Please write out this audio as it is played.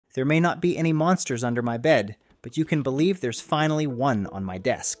There may not be any monsters under my bed, but you can believe there's finally one on my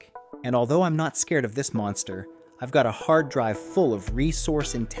desk. And although I'm not scared of this monster, I've got a hard drive full of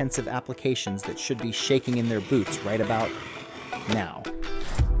resource-intensive applications that should be shaking in their boots right about now.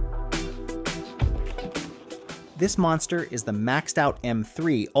 This monster is the maxed out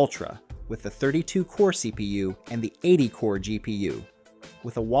M3 Ultra with the 32-core CPU and the 80-core GPU,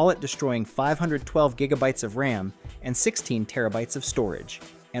 with a wallet destroying 512 gigabytes of RAM and 16 terabytes of storage.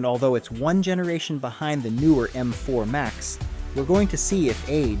 And although it's one generation behind the newer M4 Max, we're going to see if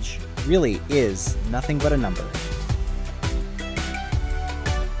age really is nothing but a number.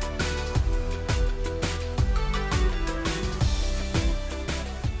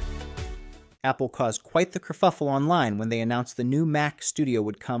 Apple caused quite the kerfuffle online when they announced the new Mac Studio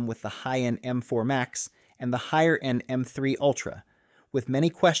would come with the high-end M4 Max and the higher-end M3 Ultra, with many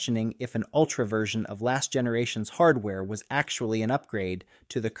questioning if an Ultra version of last generation's hardware was actually an upgrade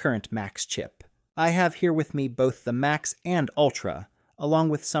to the current Max chip. I have here with me both the Max and Ultra, along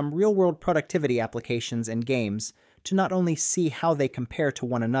with some real-world productivity applications and games to not only see how they compare to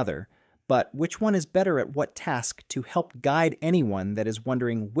one another, but which one is better at what task to help guide anyone that is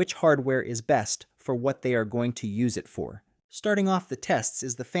wondering which hardware is best for what they are going to use it for. Starting off the tests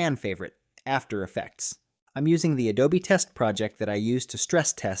is the fan favorite, After Effects. I'm using the Adobe Test project that I use to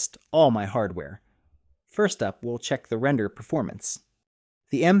stress test all my hardware. First up, we'll check the render performance.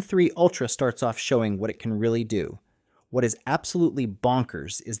 The M3 Ultra starts off showing what it can really do. What is absolutely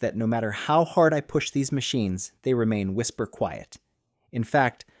bonkers is that no matter how hard I push these machines, they remain whisper quiet. In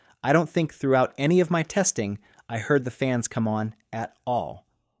fact, I don't think throughout any of my testing I heard the fans come on at all.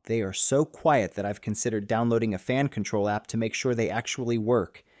 They are so quiet that I've considered downloading a fan control app to make sure they actually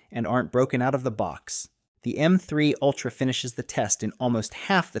work and aren't broken out of the box. The M3 Ultra finishes the test in almost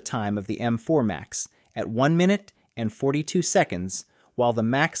half the time of the M4 Max, at 1 minute and 42 seconds, while the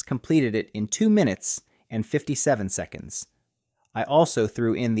Max completed it in 2 minutes and 57 seconds. I also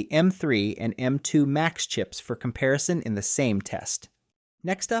threw in the M3 and M2 Max chips for comparison in the same test.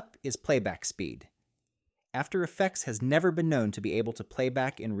 Next up is playback speed. After Effects has never been known to be able to play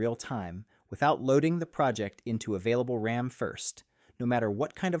back in real time without loading the project into available RAM first, no matter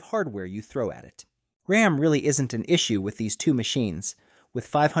what kind of hardware you throw at it. RAM really isn't an issue with these two machines, with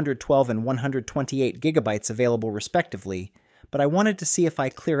 512 and 128 gigabytes available respectively, but I wanted to see if I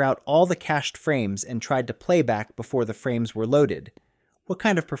clear out all the cached frames and tried to play back before the frames were loaded, what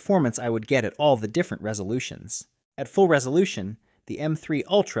kind of performance I would get at all the different resolutions. At full resolution, the M3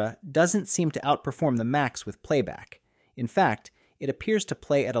 Ultra doesn't seem to outperform the Max with playback. In fact, it appears to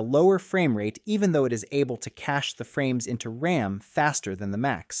play at a lower frame rate even though it is able to cache the frames into RAM faster than the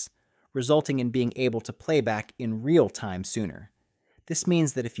Max, resulting in being able to play back in real time sooner. This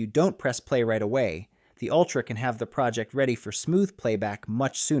means that if you don't press play right away, the Ultra can have the project ready for smooth playback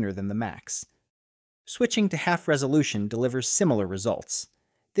much sooner than the Max. Switching to half resolution delivers similar results.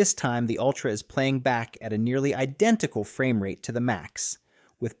 This time, the Ultra is playing back at a nearly identical frame rate to the Max,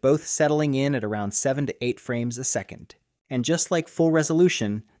 with both settling in at around 7 to 8 frames a second. And just like full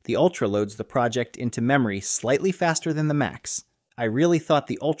resolution, the Ultra loads the project into memory slightly faster than the Max. I really thought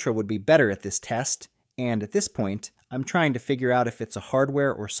the Ultra would be better at this test, and at this point, I'm trying to figure out if it's a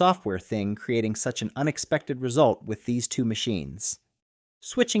hardware or software thing creating such an unexpected result with these two machines.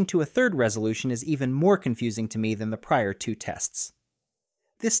 Switching to a third resolution is even more confusing to me than the prior two tests.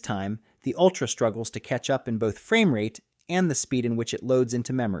 This time, the Ultra struggles to catch up in both frame rate and the speed in which it loads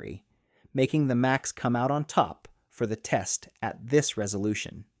into memory, making the Max come out on top for the test at this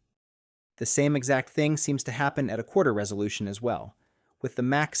resolution. The same exact thing seems to happen at a quarter resolution as well, with the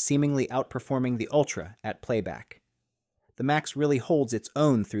Max seemingly outperforming the Ultra at playback. The Max really holds its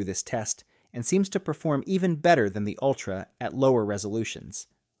own through this test and seems to perform even better than the Ultra at lower resolutions.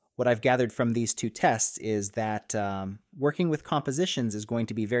 What I've gathered from these two tests is that working with compositions is going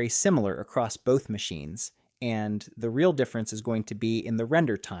to be very similar across both machines, and the real difference is going to be in the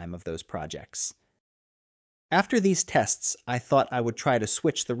render time of those projects. After these tests, I thought I would try to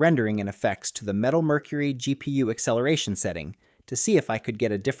switch the rendering and effects to the Metal Mercury GPU acceleration setting to see if I could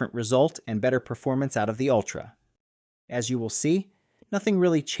get a different result and better performance out of the Ultra. As you will see, nothing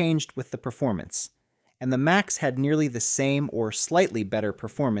really changed with the performance, and the Max had nearly the same or slightly better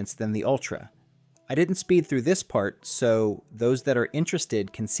performance than the Ultra. I didn't speed through this part, so those that are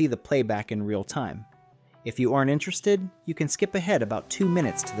interested can see the playback in real time. If you aren't interested, you can skip ahead about 2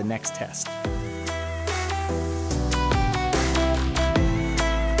 minutes to the next test.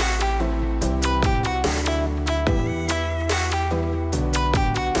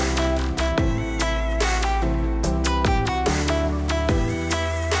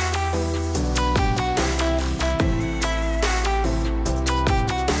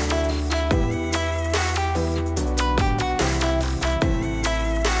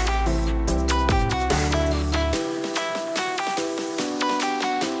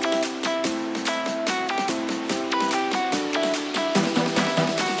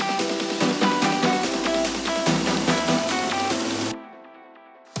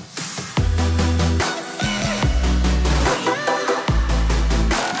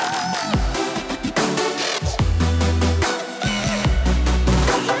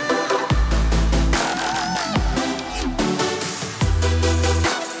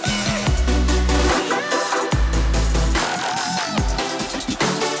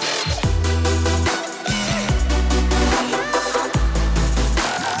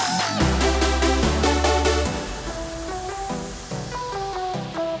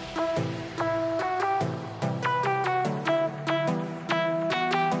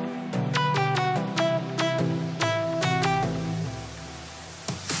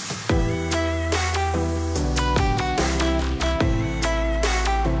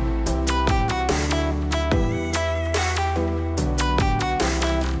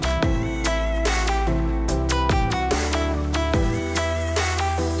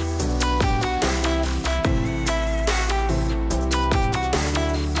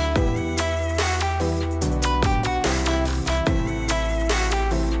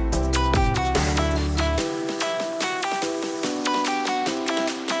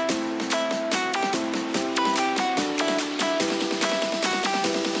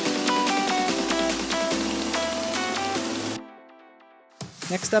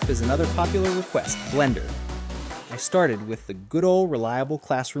 Next up is another popular request, Blender. I started with the good old reliable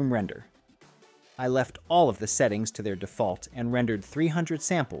classroom render. I left all of the settings to their default and rendered 300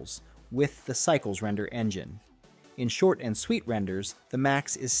 samples with the Cycles render engine. In short and sweet renders, the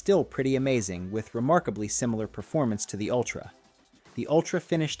Max is still pretty amazing with remarkably similar performance to the Ultra. The Ultra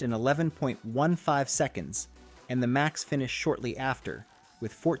finished in 11.15 seconds, and the Max finished shortly after,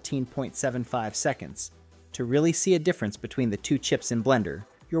 with 14.75 seconds. To really see a difference between the two chips in Blender,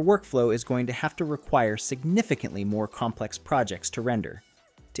 your workflow is going to have to require significantly more complex projects to render.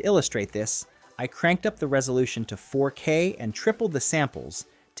 To illustrate this, I cranked up the resolution to 4K and tripled the samples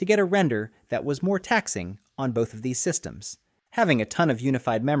to get a render that was more taxing on both of these systems. Having a ton of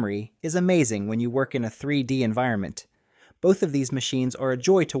unified memory is amazing when you work in a 3D environment. Both of these machines are a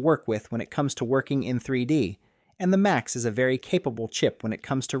joy to work with when it comes to working in 3D, and the Max is a very capable chip when it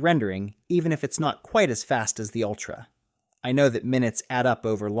comes to rendering, even if it's not quite as fast as the Ultra. I know that minutes add up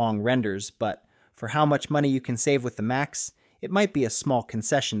over long renders, but for how much money you can save with the Max, it might be a small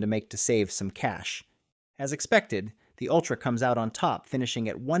concession to make to save some cash. As expected, the Ultra comes out on top, finishing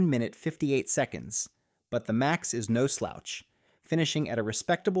at 1 minute 58 seconds, but the Max is no slouch, finishing at a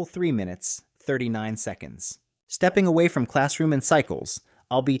respectable 3 minutes 39 seconds. Stepping away from Classroom and Cycles,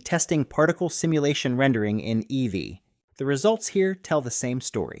 I'll be testing particle simulation rendering in Eevee. The results here tell the same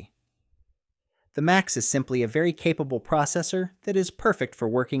story. The Max is simply a very capable processor that is perfect for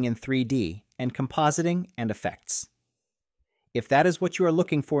working in 3D and compositing and effects. If that is what you are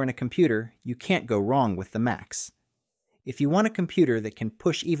looking for in a computer, you can't go wrong with the Max. If you want a computer that can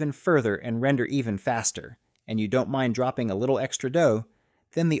push even further and render even faster, and you don't mind dropping a little extra dough,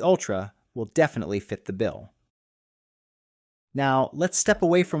 then the Ultra will definitely fit the bill. Now, let's step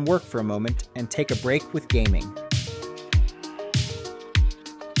away from work for a moment and take a break with gaming.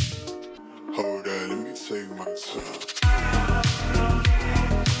 Hold on, let me take my time.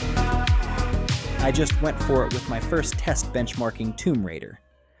 I just went for it with my first test benchmarking Tomb Raider.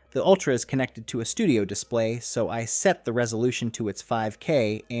 The Ultra is connected to a studio display, so I set the resolution to its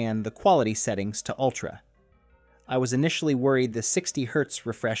 5K and the quality settings to Ultra. I was initially worried the 60 Hz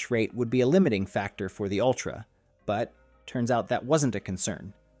refresh rate would be a limiting factor for the Ultra, but turns out that wasn't a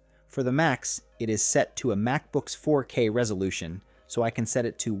concern. For the Max, it is set to a MacBook's 4K resolution, so I can set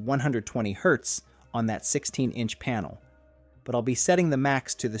it to 120 Hz on that 16-inch panel. But I'll be setting the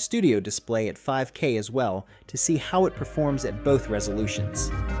Max to the studio display at 5K as well to see how it performs at both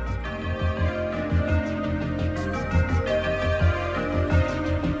resolutions.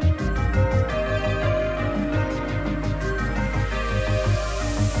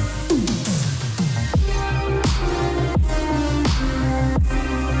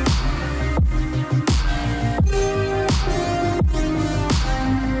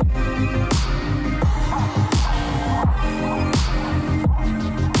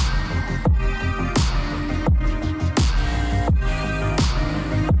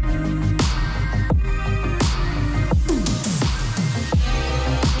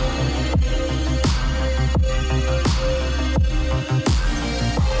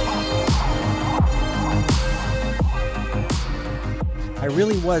 I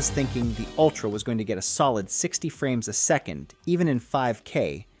really was thinking the Ultra was going to get a solid 60 frames a second, even in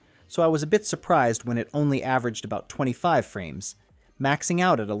 5K, so I was a bit surprised when it only averaged about 25 frames, maxing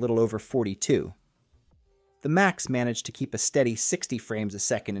out at a little over 42. The Max managed to keep a steady 60 frames a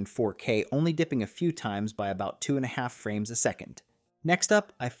second in 4K, only dipping a few times by about 2.5 frames a second. Next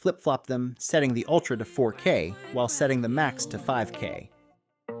up, I flip-flopped them, setting the Ultra to 4K, while setting the Max to 5K.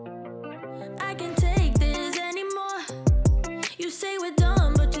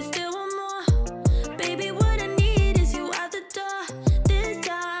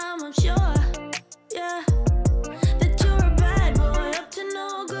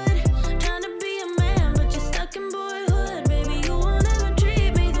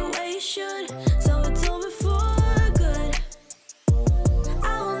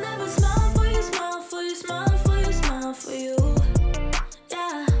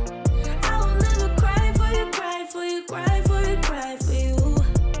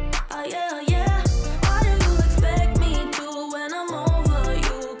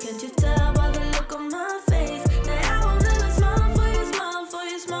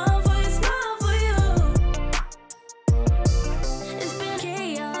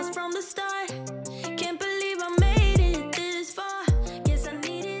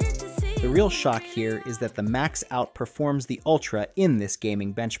 The real shock here is that the Max outperforms the Ultra in this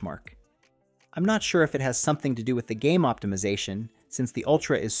gaming benchmark. I'm not sure if it has something to do with the game optimization, since the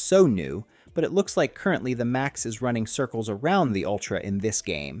Ultra is so new, but it looks like currently the Max is running circles around the Ultra in this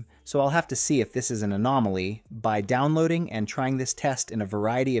game, so I'll have to see if this is an anomaly by downloading and trying this test in a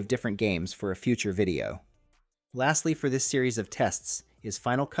variety of different games for a future video. Lastly for this series of tests is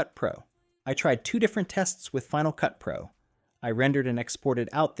Final Cut Pro. I tried 2 different tests with Final Cut Pro. I rendered and exported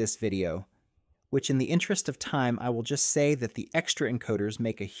out this video, which in the interest of time I will just say that the extra encoders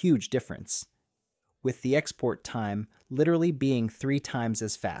make a huge difference, with the export time literally being 3 times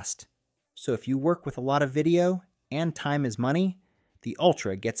as fast. So if you work with a lot of video and time is money, the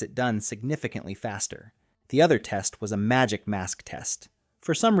Ultra gets it done significantly faster. The other test was a Magic Mask test.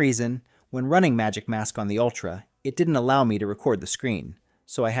 For some reason, when running Magic Mask on the Ultra, it didn't allow me to record the screen,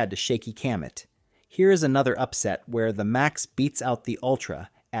 so I had to shaky cam it. Here is another upset where the Max beats out the Ultra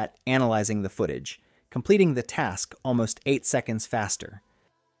at analyzing the footage, completing the task almost 8 seconds faster.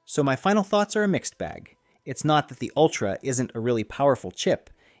 So my final thoughts are a mixed bag. It's not that the Ultra isn't a really powerful chip,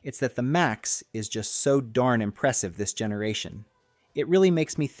 it's that the Max is just so darn impressive this generation. It really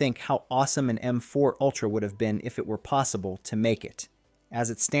makes me think how awesome an M4 Ultra would have been if it were possible to make it. As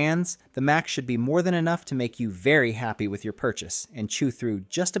it stands, the Max should be more than enough to make you very happy with your purchase and chew through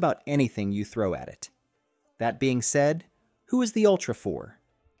just about anything you throw at it. That being said, who is the Ultra for?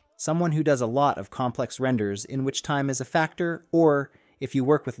 Someone who does a lot of complex renders in which time is a factor, or if you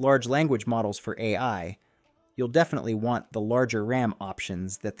work with large language models for AI, you'll definitely want the larger RAM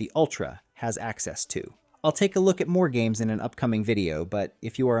options that the Ultra has access to. I'll take a look at more games in an upcoming video, but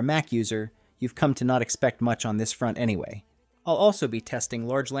if you are a Mac user, you've come to not expect much on this front anyway. I'll also be testing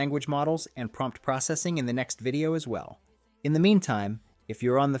large language models and prompt processing in the next video as well. In the meantime, if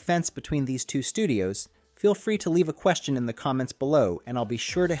you're on the fence between these 2 studios, feel free to leave a question in the comments below and I'll be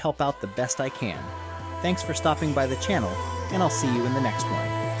sure to help out the best I can. Thanks for stopping by the channel, and I'll see you in the next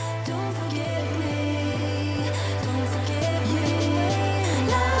one.